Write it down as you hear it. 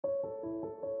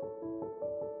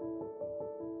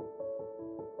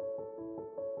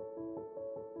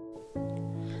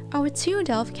Our TU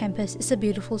Delft campus is a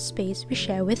beautiful space we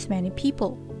share with many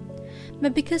people.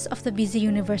 But because of the busy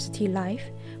university life,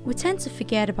 we tend to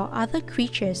forget about other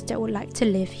creatures that would like to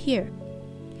live here.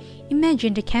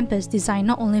 Imagine the campus designed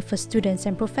not only for students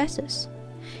and professors.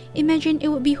 Imagine it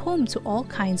would be home to all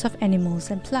kinds of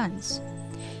animals and plants.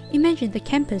 Imagine the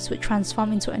campus would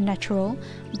transform into a natural,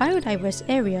 biodiverse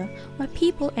area where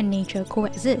people and nature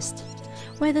coexist,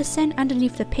 where the sand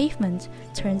underneath the pavement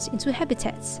turns into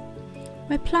habitats,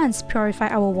 where plants purify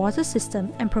our water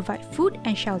system and provide food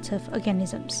and shelter for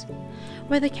organisms,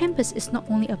 where the campus is not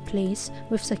only a place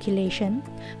with circulation,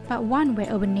 but one where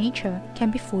urban nature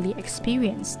can be fully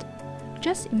experienced.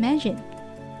 Just imagine.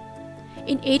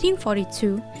 In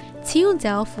 1842, TU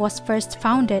Delft was first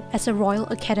founded as a Royal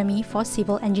Academy for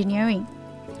Civil Engineering.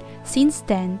 Since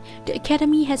then, the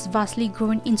Academy has vastly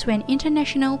grown into an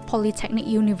international polytechnic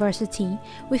university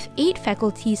with 8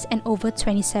 faculties and over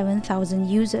 27,000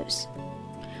 users.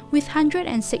 With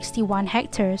 161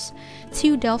 hectares,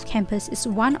 TU Delft Campus is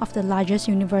one of the largest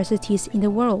universities in the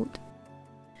world.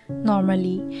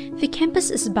 Normally, the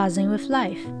campus is buzzing with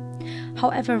life.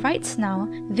 However, right now,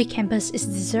 the campus is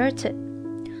deserted.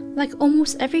 Like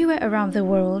almost everywhere around the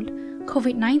world,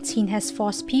 COVID-19 has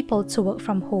forced people to work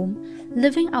from home,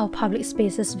 leaving our public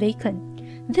spaces vacant.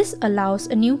 This allows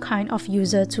a new kind of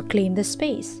user to claim the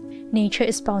space. Nature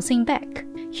is bouncing back.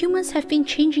 Humans have been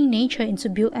changing nature into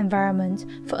built environment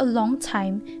for a long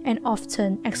time and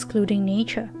often excluding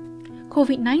nature.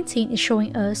 COVID-19 is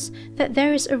showing us that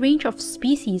there is a range of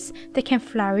species that can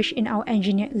flourish in our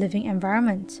engineered living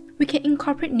environment. We can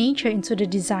incorporate nature into the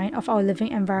design of our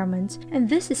living environment, and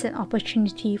this is an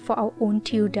opportunity for our own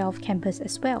TU Delft campus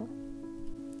as well.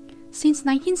 Since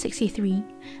 1963,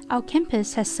 our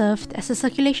campus has served as a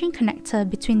circulation connector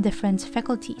between different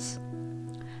faculties.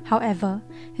 However,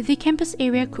 the campus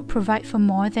area could provide for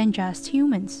more than just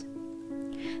humans.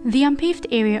 The unpaved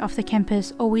area of the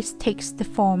campus always takes the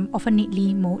form of a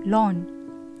neatly mowed lawn.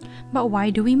 But why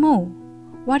do we mow?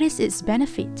 What is its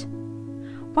benefit?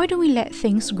 Why don't we let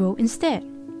things grow instead?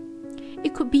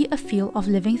 It could be a field of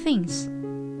living things.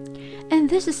 And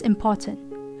this is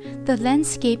important. The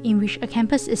landscape in which a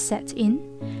campus is set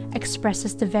in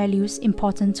expresses the values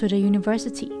important to the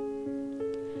university.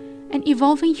 An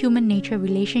evolving human-nature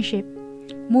relationship,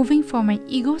 moving from an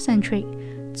egocentric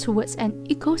towards an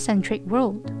ecocentric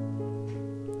world.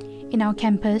 In our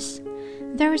campus,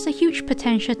 there is a huge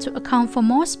potential to account for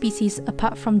more species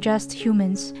apart from just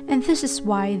humans, and this is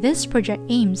why this project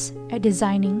aims at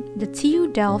designing the TU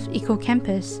Delft Eco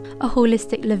Campus, a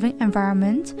holistic living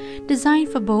environment designed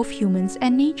for both humans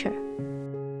and nature.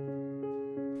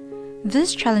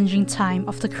 This challenging time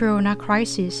of the corona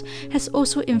crisis has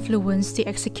also influenced the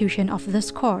execution of this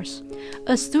course.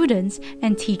 As students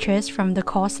and teachers from the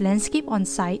course Landscape on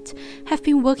Site have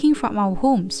been working from our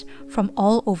homes from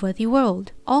all over the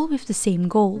world, all with the same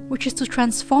goal, which is to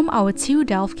transform our TU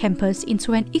Delft campus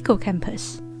into an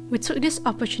eco-campus. We took this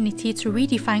opportunity to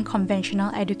redefine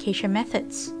conventional education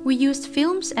methods. We used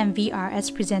films and VR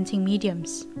as presenting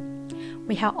mediums.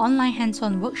 We held online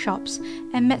hands-on workshops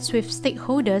and met with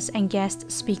stakeholders and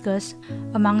guest speakers.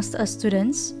 Amongst us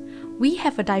students, we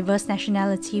have a diverse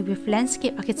nationality with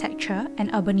landscape architecture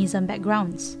and urbanism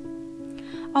backgrounds.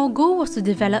 Our goal was to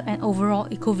develop an overall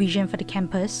eco-vision for the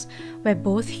campus where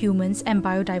both humans and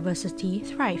biodiversity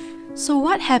thrive. So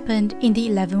what happened in the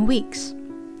 11 weeks?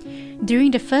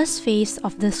 During the first phase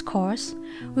of this course,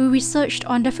 we researched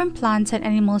on different plant and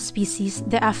animal species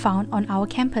that are found on our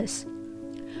campus.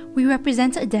 We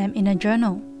represented them in a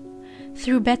journal.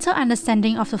 Through better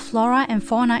understanding of the flora and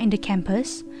fauna in the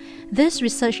campus, this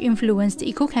research influenced the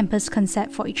eco-campus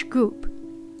concept for each group.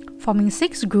 Forming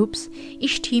 6 groups,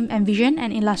 each team envisioned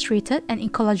and illustrated an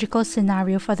ecological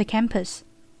scenario for the campus.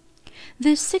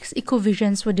 These 6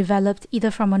 eco-visions were developed either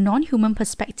from a non-human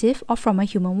perspective or from a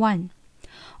human one,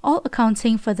 all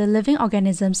accounting for the living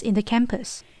organisms in the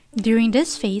campus. During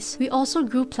this phase, we also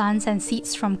grew plants and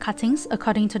seeds from cuttings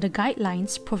according to the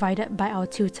guidelines provided by our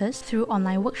tutors through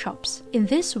online workshops. In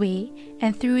this way,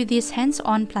 and through these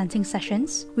hands-on planting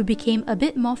sessions, we became a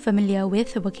bit more familiar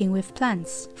with working with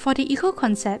plants. For the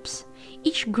eco-concepts,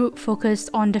 each group focused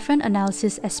on different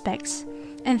analysis aspects,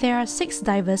 and there are 6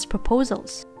 diverse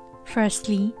proposals.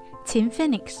 Firstly, Team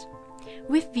Phoenix.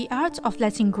 With the art of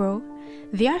letting grow,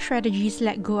 their strategies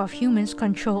let go of humans'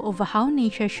 control over how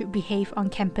nature should behave on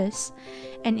campus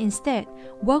and instead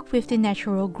work with the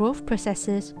natural growth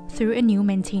processes through a new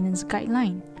maintenance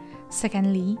guideline.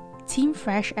 Secondly, Team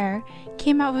Fresh Air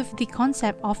came up with the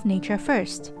concept of Nature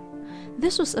First.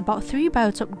 This was about 3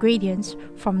 biotope gradients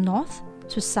from north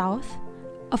to south,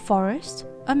 a forest,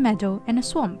 a meadow, and a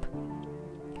swamp.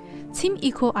 Team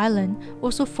Eco Island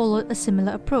also followed a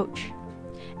similar approach,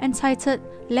 entitled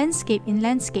Landscape in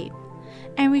Landscape,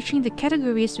 enriching the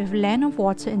categories with land and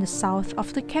water in the south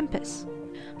of the campus.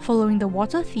 Following the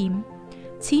water theme,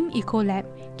 Team Ecolab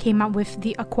came up with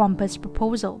the Aquampus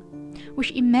proposal,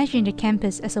 which imagined the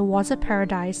campus as a water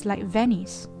paradise like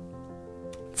Venice.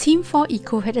 Team 4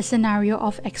 Eco had a scenario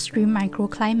of extreme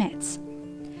microclimates,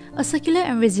 a circular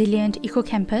and resilient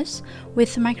eco-campus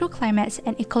with microclimates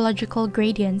and ecological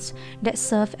gradients that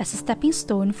serve as a stepping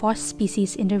stone for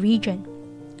species in the region.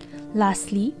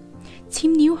 Lastly,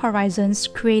 Team New Horizons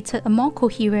created a more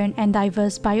coherent and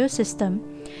diverse biosystem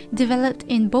developed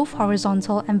in both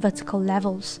horizontal and vertical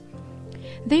levels.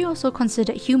 They also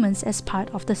considered humans as part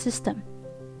of the system.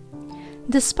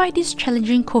 Despite this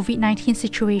challenging COVID-19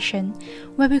 situation,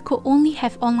 where we could only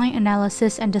have online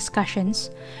analysis and discussions,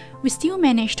 we still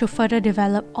managed to further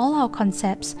develop all our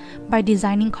concepts by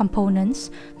designing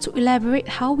components to elaborate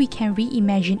how we can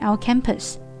reimagine our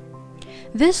campus.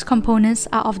 These components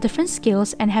are of different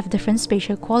scales and have different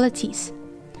spatial qualities.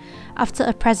 After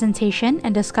a presentation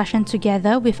and discussion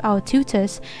together with our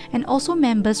tutors and also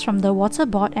members from the Water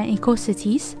Board and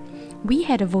EcoCities, we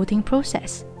had a voting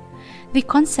process. The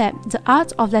concept, the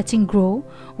art of letting grow,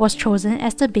 was chosen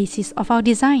as the basis of our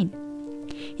design.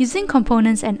 Using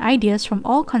components and ideas from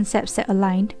all concepts that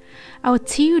aligned, our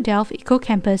TU Delft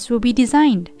Campus will be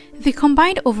designed. The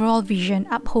combined overall vision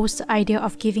upholds the idea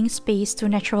of giving space to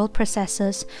natural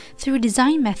processes through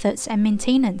design methods and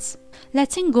maintenance,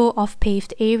 letting go of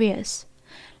paved areas,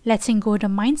 letting go the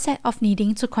mindset of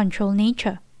needing to control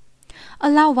nature,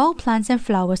 allow wild plants and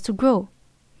flowers to grow.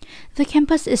 The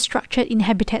campus is structured in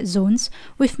habitat zones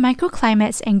with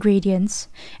microclimates and gradients,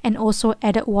 and also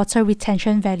added water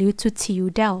retention value to TU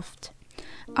Delft.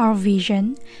 Our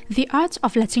vision, the art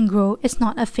of letting grow, is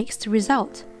not a fixed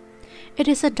result. It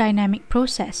is a dynamic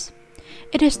process.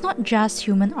 It is not just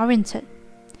human-oriented.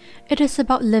 It is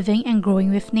about living and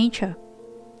growing with nature.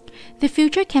 The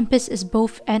future campus is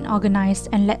both an organized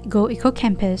and let-go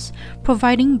eco-campus,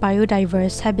 providing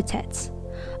biodiverse habitats,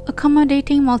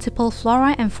 accommodating multiple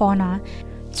flora and fauna.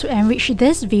 To enrich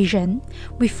this vision,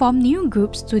 we formed new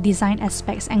groups to design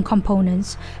aspects and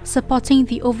components, supporting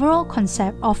the overall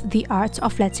concept of the art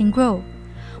of letting grow.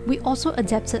 We also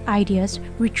adapted ideas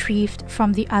retrieved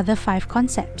from the other 5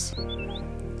 concepts.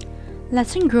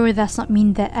 Letting grow does not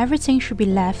mean that everything should be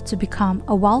left to become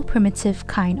a wild primitive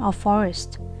kind of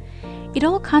forest. It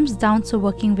all comes down to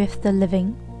working with the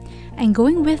living and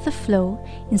going with the flow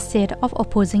instead of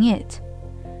opposing it.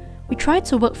 We try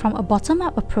to work from a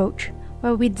bottom-up approach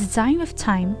where we design with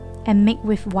time and make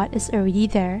with what is already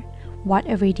there, what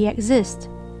already exists.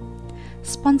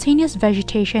 Spontaneous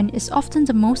vegetation is often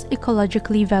the most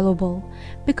ecologically valuable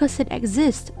because it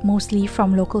exists mostly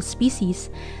from local species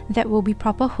that will be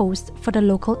proper hosts for the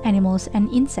local animals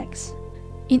and insects.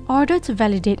 In order to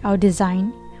validate our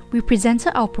design, we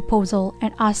presented our proposal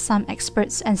and asked some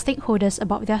experts and stakeholders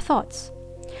about their thoughts.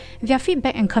 Their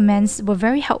feedback and comments were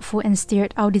very helpful and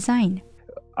steered our design.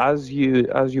 As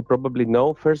you probably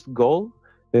know, first goal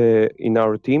in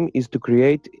our team is to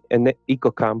create an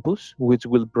eco-campus which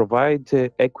will provide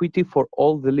equity for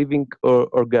all the living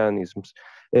organisms.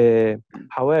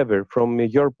 However, from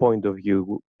your point of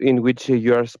view, in which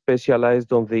you are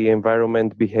specialized on the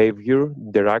environment, behavior,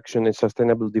 interaction, and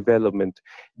sustainable development,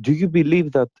 do you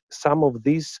believe that some of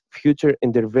these future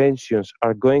interventions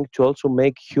are going to also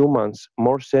make humans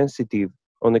more sensitive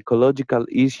on ecological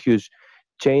issues,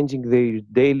 changing their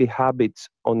daily habits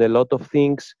on a lot of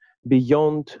things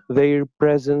beyond their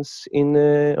presence on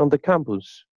the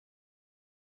campus?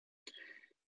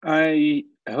 I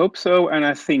hope so, and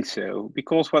I think so,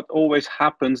 because what always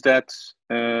happens that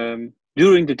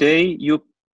during the day you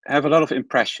have a lot of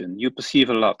impression, you perceive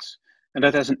a lot, and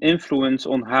that has an influence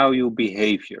on how you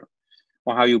behave here,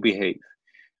 or how you behave.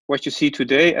 What you see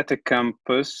today at the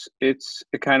campus, it's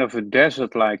a kind of a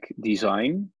desert-like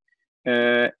design,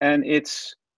 and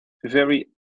it's very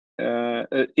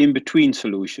in-between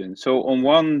solution. So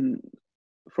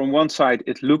from one side,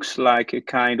 it looks like a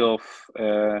kind of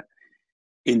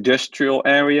industrial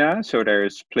area, so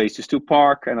there's places to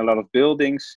park and a lot of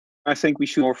buildings. I think we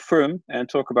should be more firm and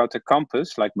talk about the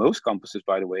campus, like most campuses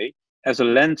by the way, as a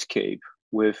landscape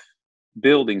with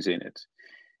buildings in it.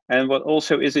 And what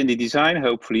also is in the design,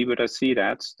 hopefully, but I see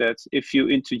that if you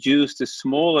introduce the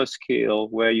smaller scale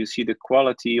where you see the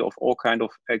quality of all kind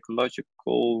of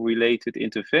ecological related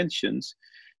interventions,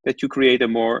 that you create a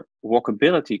more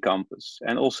walkability campus,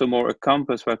 and also more a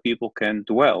campus where people can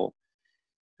dwell.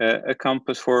 A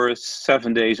campus for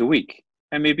 7 days a week,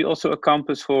 and maybe also a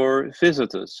campus for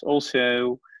visitors,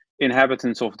 also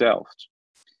inhabitants of Delft.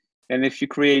 And if you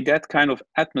create that kind of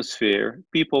atmosphere,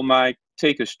 people might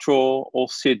take a stroll or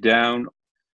sit down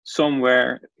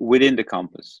somewhere within the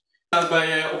campus.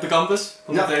 Op de campus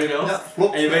van de TU Delft. Ja,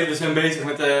 klopt. En je weet, we zijn bezig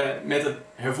met het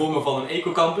hervormen van een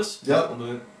ecocampus. Ja. Om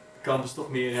de campus toch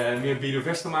meer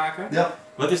biodivers te maken. Ja.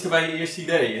 Wat is er bij je eerste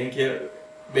idee? Denk je,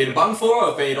 ben je er bang voor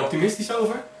of ben je er optimistisch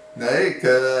over? Nee,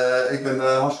 ik ben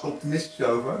er hartstikke optimistisch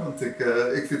over, want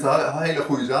ik vind het een hele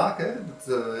goede zaak. Hè. Het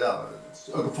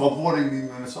is ook een verantwoording die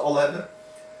we met z'n allen hebben.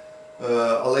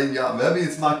 Alleen ja, we hebben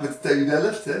hier te maken met de TU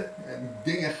Delft, hè. En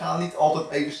dingen gaan niet altijd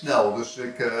even snel. Dus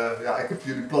ik heb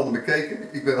jullie plannen bekeken.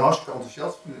 Ik ben hartstikke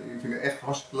enthousiast. Ik vind het echt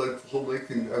hartstikke leuk verzonnen. Ik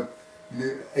vind het ook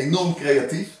enorm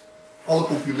creatief. Alle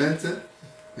complimenten.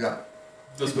 Ja.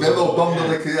 Ik ben wel bang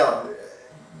dat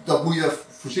dat moet je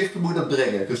voorzichtig moet dat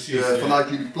brengen. Dus vanuit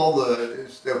jullie plannen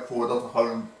stel ik voor dat we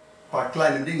gewoon een paar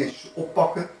kleine dingetjes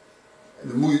oppakken. En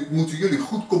dan moeten jullie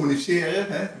goed communiceren,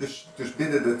 hè? Dus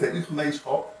binnen de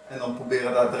TU-gemeenschap. En dan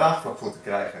proberen daar draagvlak voor te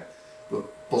krijgen.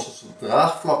 Pas als het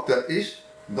draagvlak er is,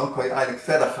 dan kan je eigenlijk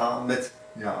verder gaan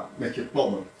met je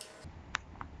plannen.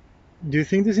 Do you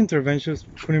think these interventions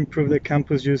could improve the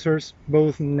campus users,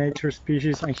 both nature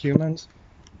species and humans,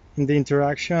 in the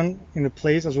interaction in the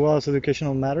place as well as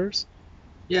educational matters?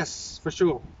 Yes, for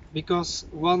sure. Because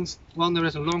once there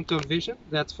is a long-term vision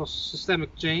that's for systemic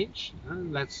change,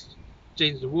 let's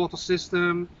change the water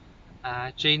system,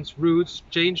 change routes,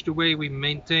 change the way we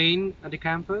maintain the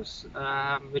campus,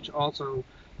 which also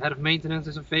the head of maintenance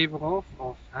is in favor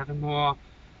of having more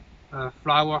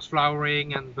flowers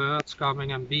flowering and birds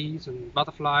coming and bees and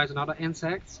butterflies and other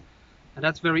insects. And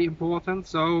that's very important.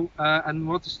 So, and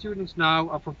what the students now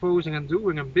are proposing and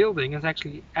doing and building is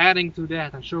actually adding to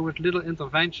that and show with little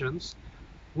interventions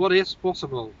what is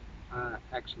possible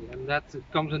actually. And that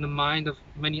comes in the mind of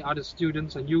many other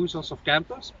students and users of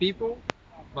campus, people,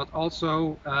 but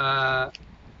also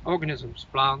organisms,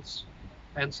 plants,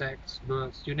 insects,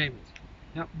 birds, you name it.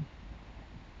 Yeah.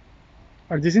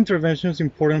 Are these interventions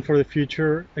important for the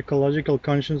future ecological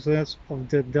consciousness of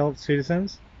the Delft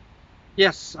citizens?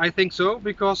 Yes, I think so,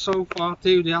 because so far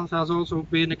TU Delft has also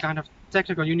been a kind of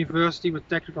technical university with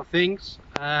technical things.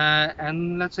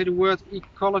 And let's say the word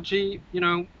ecology,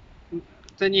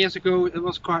 10 years ago it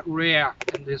was quite rare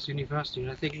in this university,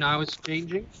 and I think now it's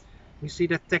changing. We see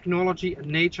that technology and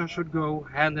nature should go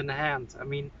hand in hand. I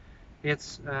mean,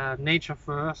 it's nature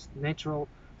first, natural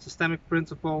systemic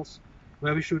principles,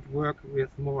 where we should work with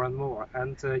more and more.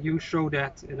 And you show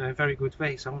that in a very good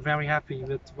way. So I'm very happy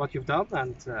with what you've done,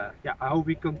 and I hope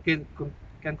we can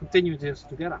continue this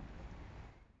together.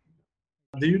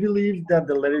 Do you believe that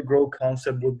the Let It Grow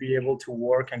concept would be able to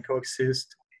work and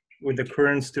coexist with the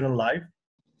current student life?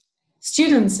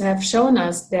 Students have shown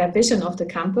us their vision of the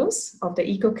campus, of the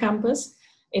eco-campus.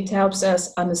 It helps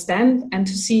us understand and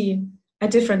to see a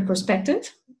different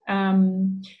perspective,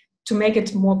 to make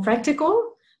it more practical.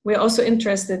 We're also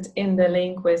interested in the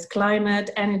link with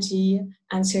climate, energy,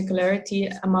 and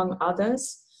circularity, among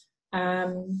others.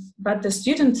 But the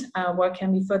student work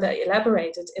can be further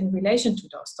elaborated in relation to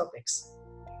those topics.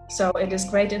 So it is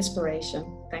great inspiration.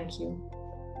 Thank you.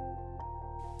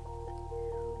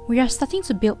 We are starting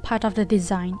to build part of the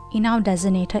design in our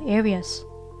designated areas.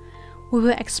 We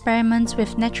will experiment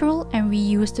with natural and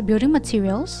reused building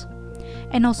materials,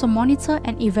 and also monitor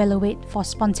and evaluate for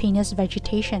spontaneous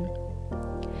vegetation.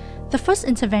 The first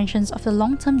interventions of the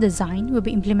long-term design will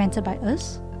be implemented by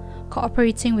us,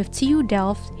 cooperating with TU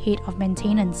Delft Head of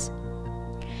Maintenance.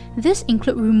 This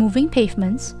includes removing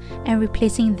pavements and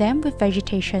replacing them with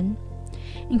vegetation,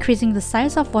 increasing the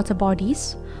size of water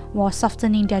bodies while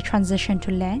softening their transition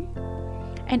to land,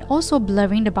 and also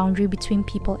blurring the boundary between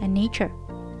people and nature.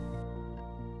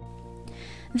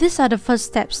 These are the first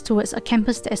steps towards a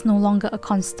campus that is no longer a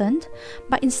constant,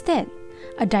 but instead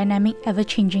a dynamic,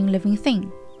 ever-changing living thing.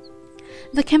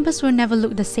 The campus will never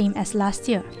look the same as last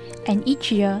year, and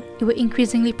each year it will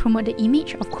increasingly promote the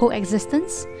image of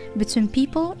coexistence between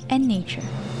people and nature.